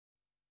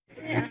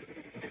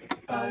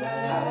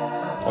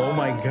Oh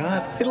my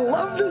God, I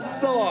love this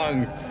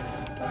song.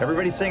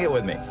 Everybody sing it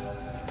with me.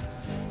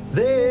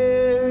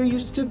 There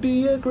used to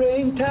be a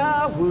great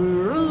tower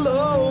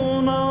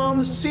alone on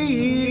the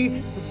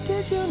sea.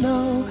 Did you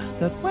know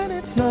that when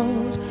it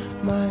snows,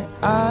 my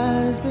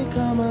eyes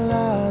become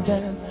alive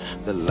and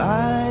the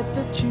light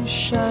that you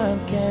shine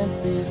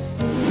can't be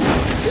seen?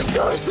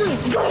 Go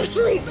to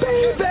sleep,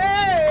 baby.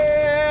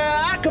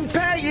 I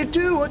compare you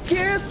to a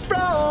kiss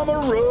from a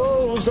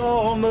rose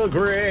on the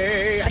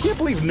grave. I can't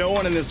believe no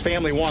one in this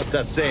family wants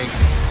to sing.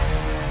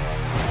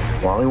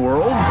 Walley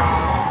World,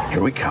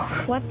 here we come.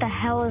 What the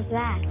hell is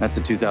that? That's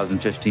a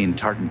 2015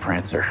 Tartan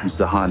Prancer. It's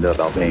the Honda of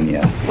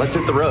Albania. Let's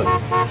hit the road.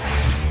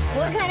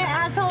 What kind of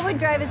asshole would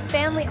drive his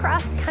family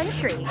cross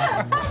country?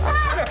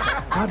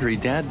 Audrey,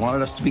 Dad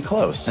wanted us to be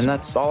close, and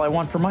that's all I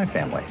want for my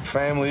family.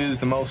 Family is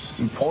the most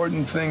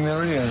important thing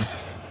there is.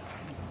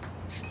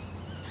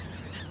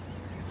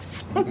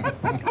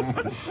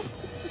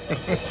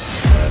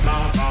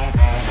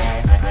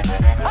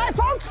 Hi,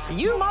 folks.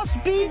 You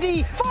must be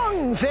the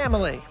Fung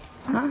family.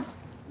 Huh?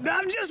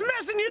 I'm just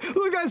messing you.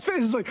 Look at guy's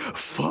face. It's like,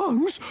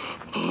 Fungs?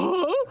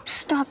 Huh?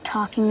 Stop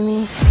talking to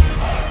me.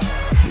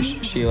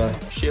 Sheila,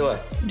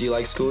 do you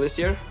like school this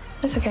year?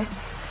 That's okay.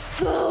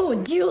 So,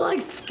 do you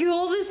like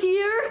school this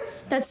year?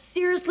 That's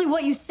seriously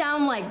what you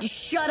sound like. Just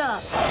shut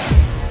up.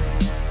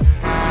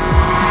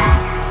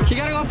 You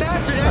gotta go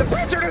faster, Dad. The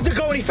Prancer doesn't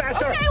go any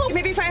faster. Okay, well,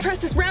 maybe if I press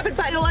this rapid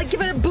button, it'll like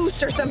give it a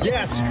boost or something.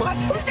 Yes.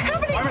 What's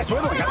happening? I'm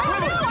swiveling. I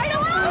don't know.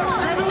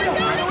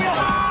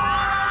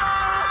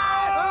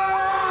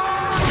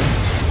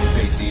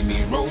 They see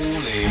me rolling.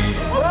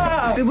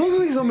 It looked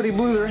like somebody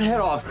blew their head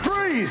off.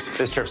 Freeze!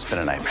 This trip's been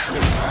a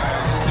nightmare.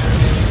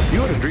 You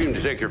had a dream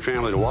to take your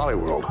family to Walley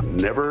World.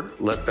 Never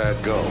let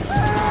that go.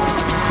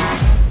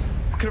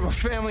 What kind of a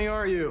family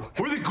are you?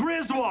 We're the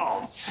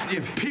Griswolds,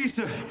 you piece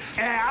of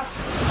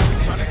ass.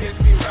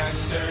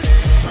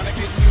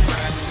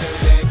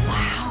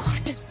 Wow,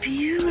 this is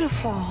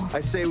beautiful.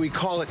 I say we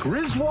call it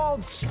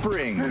Griswold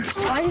Springs.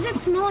 Why does it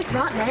smell like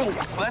rotten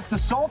eggs? Well, that's the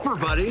sulfur,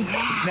 buddy.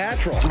 It's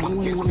natural.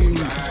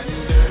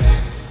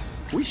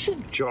 We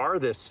should jar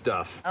this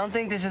stuff. I don't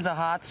think this is a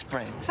hot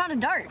spring. I found a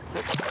dart.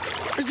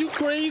 Are you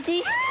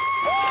crazy?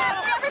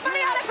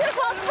 Everybody out of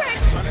Griswold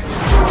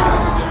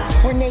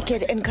Springs! We're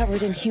naked and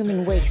covered in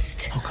human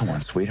waste. Oh, come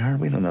on, sweetheart.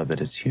 We don't know that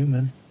it's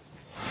human.